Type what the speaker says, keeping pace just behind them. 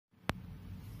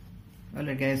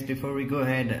Alright guys, before we go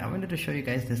ahead, I wanted to show you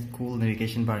guys this cool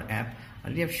navigation bar app. I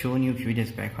already have shown you a few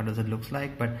days back how does it looks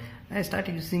like, but I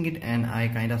started using it and I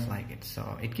kind of like it.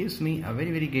 So it gives me a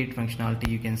very great functionality.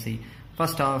 You can see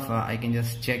first off, I can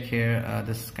just check here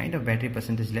this kind of battery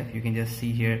percentage left. You can just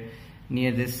see here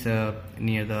near this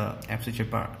near the app switcher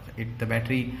bar, the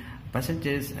battery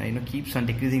percentage keeps on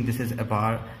decreasing. This is a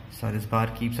bar, so this bar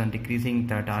keeps on decreasing.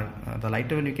 The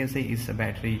lighter one you can say is a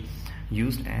battery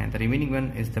used, and the remaining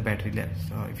one is the battery left.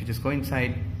 So if you just go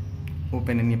inside,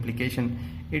 open any application,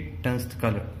 it turns the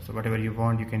color. So whatever you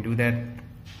want, you can do that,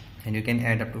 and you can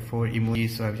add up to 4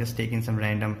 emojis. So I've just taken some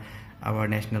random our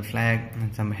national flag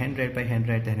and some handwrite by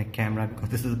handwrite, and a camera because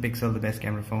this is a Pixel, the best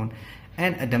camera phone,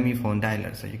 and a dummy phone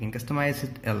dialer, so you can customize it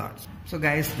a lot. So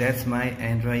guys, that's my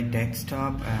Android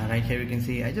desktop. Right here you can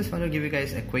see I just want to give you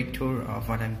guys a quick tour of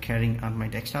what I'm carrying on my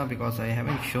desktop because I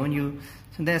haven't shown you.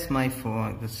 So that's my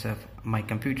phone, this my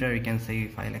computer. You can see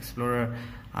File Explorer.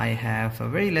 I have a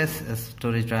very less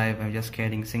storage drive. I'm just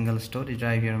carrying single storage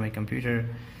drive here on my computer.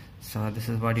 So this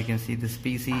is what you can see, this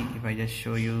PC. If I just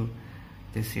show you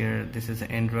this here, this is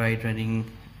Android running,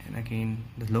 and again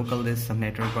the local, this some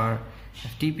network bar,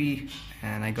 FTP,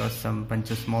 and I got some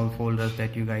bunch of small folders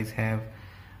that you guys have,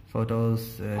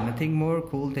 photos, nothing more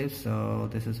cool tips. So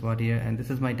this is what here, and this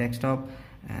is my desktop,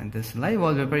 and this live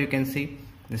wallpaper you can see.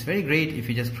 It's very great if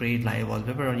you just create live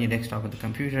wallpaper on your desktop with the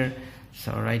computer.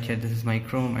 So right here, this is my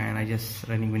Chrome, and I just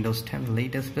running Windows 10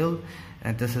 latest build,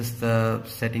 and this is the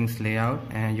settings layout,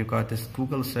 and you got this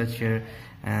Google search here,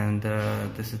 and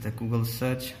this is the Google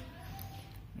search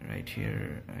right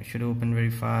here. I should open very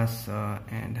fast,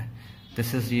 and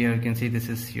this is here, you can see this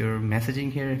is your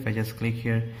messaging here. If I just click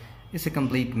here, it's a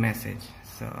complete message.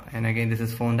 So, and again, this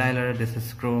is phone dialer, this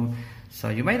is Chrome. So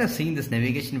you might have seen this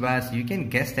navigation bar, so you can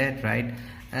guess that, right?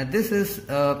 This is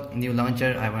a new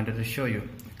launcher I wanted to show you,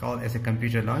 called as a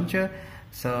computer launcher.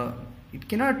 So it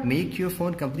cannot make your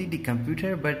phone completely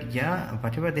computer, but yeah,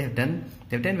 whatever they've done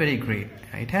very great.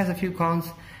 It has a few cons,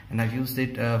 and I've used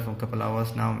it for a couple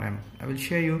hours now, and I will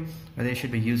show you whether you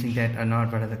should be using that or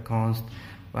not, what are the cons,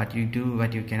 what you do,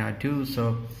 what you cannot do.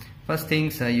 So first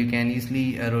things, you can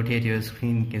easily rotate your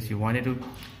screen in case you wanted to.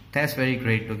 That's very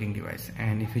great looking device.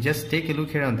 And if you just take a look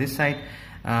here on this side,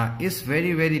 it's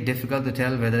very difficult to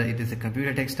tell whether it is a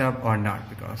computer desktop or not,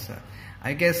 because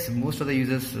I guess most of the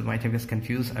users might have just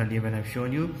confused earlier when I've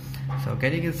shown you. So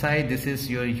getting inside, this is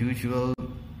your usual,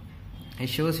 it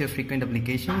shows your frequent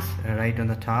applications right on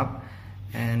the top,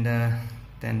 and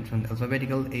then from the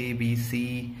alphabetical A, B,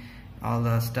 C, all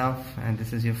the stuff, and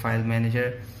this is your file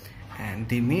manager. And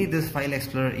they made this File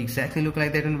Explorer exactly look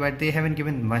like that one, but they haven't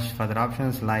given much further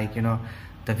options like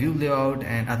the view layout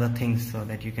and other things, so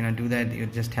that you cannot do that. You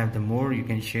just have the more, you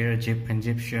can share zip and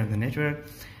zip share on the network,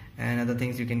 and other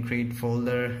things you can create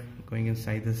folder going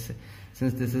inside this.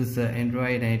 Since this is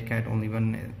Android and it got only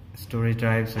one storage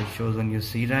drive, so it shows on your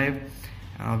C drive.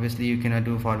 Obviously you cannot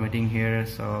do formatting here,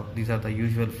 so these are the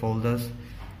usual folders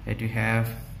that you have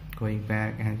going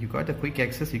back, and you got the quick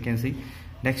access. You can see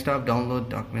desktop, download,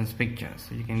 documents, pictures,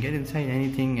 so you can get inside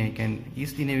anything and you can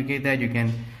easily navigate that. You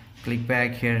can click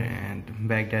back here and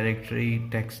back directory,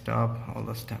 desktop, all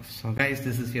the stuff. So guys,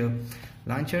 this is your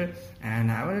launcher,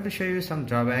 and I wanted to show you some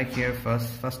drawback here.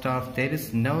 First off, there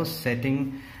is no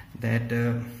setting that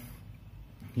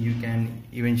you can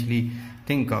eventually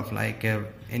think of, like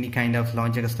any kind of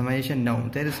launcher customization. No,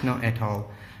 there is no at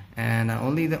all. And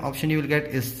only the option you will get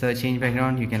is the change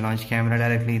background. You can launch camera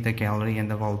directly, the gallery, and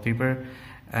the wallpaper.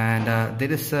 And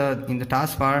there is in the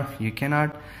taskbar, you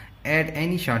cannot add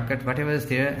any shortcut. Whatever is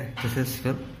there, this is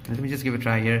fill. Let me just give a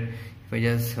try here. If I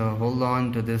just hold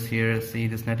on to this here, see,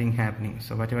 there's nothing happening.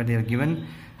 So whatever they are given,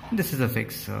 this is a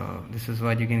fix. So this is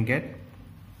what you can get.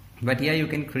 But yeah, you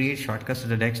can create shortcuts to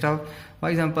the desktop. For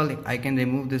example, I can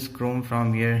remove this Chrome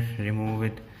from here, remove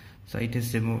it. So it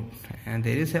is removed, and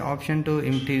there is an option to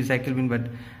empty recycle bin, but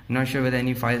I'm not sure whether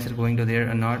any files are going to there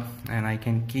or not. And I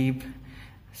can keep,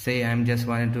 say I'm just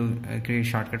wanted to create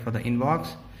shortcut for the inbox.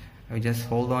 I just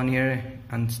hold on here,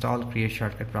 install create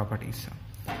shortcut properties.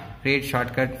 So create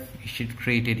shortcut, you should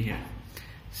create it here.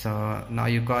 So now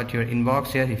you got your inbox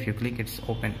here. If you click, it's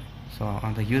open. So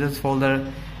on the users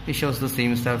folder, it shows the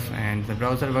same stuff, and the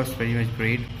browser works pretty much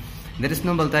great. There is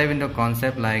no multi-window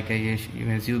concept like you're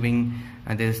assuming.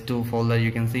 There's two folders.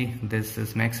 You can see this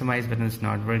is maximize button is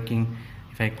not working.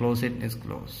 If I close it, it's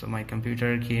closed. So my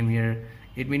computer came here,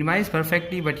 it minimized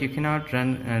perfectly, but you cannot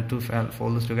run two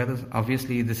folders together.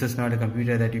 Obviously this is not a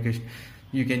computer that you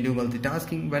can do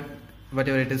multitasking, but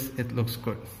whatever it is, it looks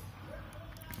good.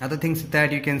 Other things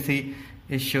that you can see,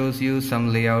 it shows you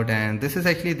some layout, and this is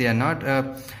actually they are not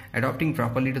adapting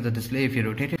properly to the display if you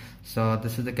rotate it. So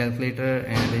this is the calculator,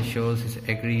 and it shows is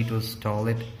agree to install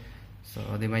it. So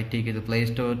they might take you to the Play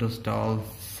Store to install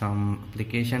some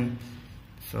application.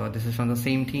 So this is from the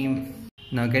same team.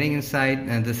 Now getting inside,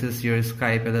 and this is your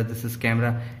Skype, whether this is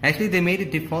camera. Actually they made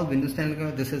it default Windows 10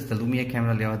 logo. This is the Lumia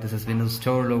camera layout, this is Windows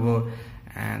Store logo,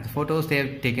 and the photos they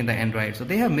have taken the Android. So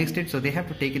they have mixed it, so they have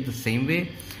to take it the same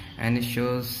way, and it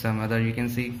shows some other, you can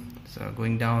see. So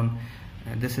going down,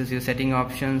 this is your setting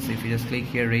options. If you just click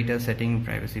here, rate setting,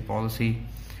 privacy policy,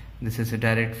 this is a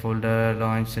direct folder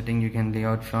launch setting, you can lay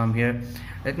out from here.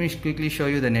 Let me quickly show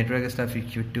you the network stuff.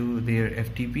 If you do their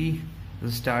FTP,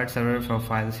 the start server for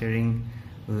file sharing,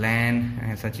 LAN,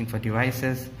 and searching for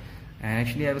devices. And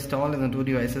actually I've installed in the two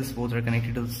devices, both are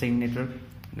connected to the same network.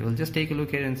 We'll just take a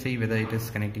look here and see whether it is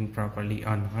connecting properly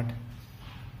or not.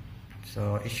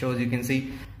 So it shows, you can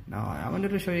see. Now I wanted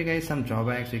to show you guys some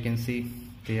drawbacks. You can see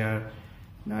they are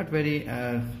not very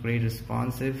great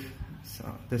responsive. So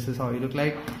this is how it look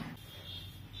like.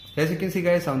 As you can see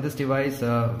guys, on this device,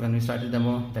 when we started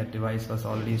demo, that device was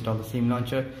already installed the same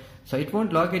launcher. So it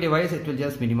won't lock your device, it will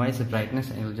just minimize the brightness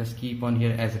and it will just keep on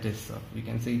here as it is. So you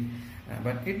can see,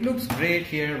 but it looks great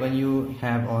here when you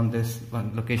have on this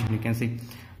one location. You can see,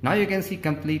 now you can see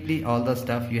completely all the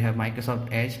stuff. You have Microsoft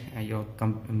Edge and your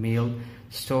mail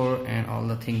store and all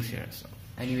the things here. So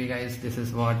anyway guys, this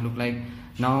is what it look like.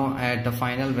 Now at the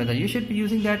final, whether you should be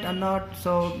using that or not.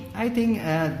 So I think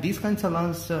these kinds of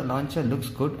launcher looks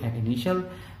good at initial,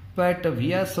 but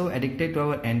we are so addicted to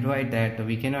our Android that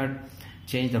we cannot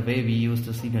change the way we used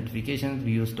to see notifications,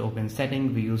 we used to open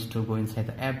settings, we used to go inside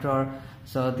the app drawer.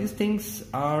 So these things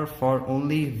are for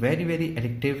only very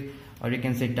addictive, or you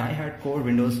can say die-hard core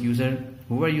Windows user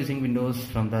who are using Windows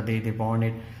from the day they born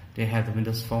it. They have the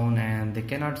Windows phone and they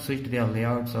cannot switch to their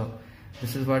layout. So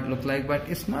this is what it look like, but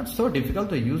it's not so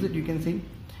difficult to use it. You can see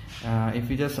if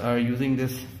you just are using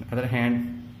this other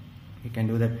hand, you can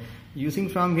do that. Using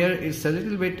from here is a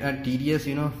little bit tedious,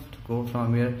 you know, to go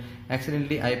from here.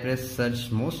 Accidentally I press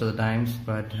search most of the times,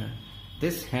 but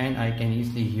this hand I can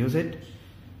easily use it.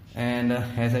 And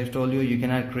as I've told you, you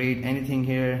cannot create anything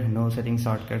here, no setting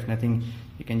shortcuts, nothing.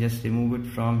 You can just remove it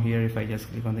from here. If I just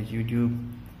click on the YouTube,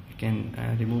 you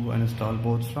can remove and install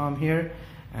both from here.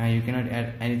 You cannot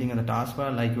add anything on the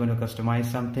taskbar, like you want to customize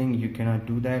something, you cannot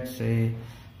do that. Say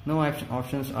no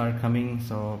options are coming,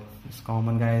 so it's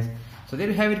common guys. So there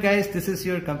you have it guys, this is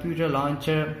your computer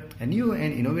launcher, a new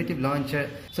and innovative launcher.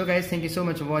 So guys, thank you so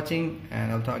much for watching,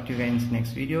 and I'll talk to you guys in the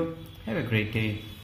next video. Have a great day.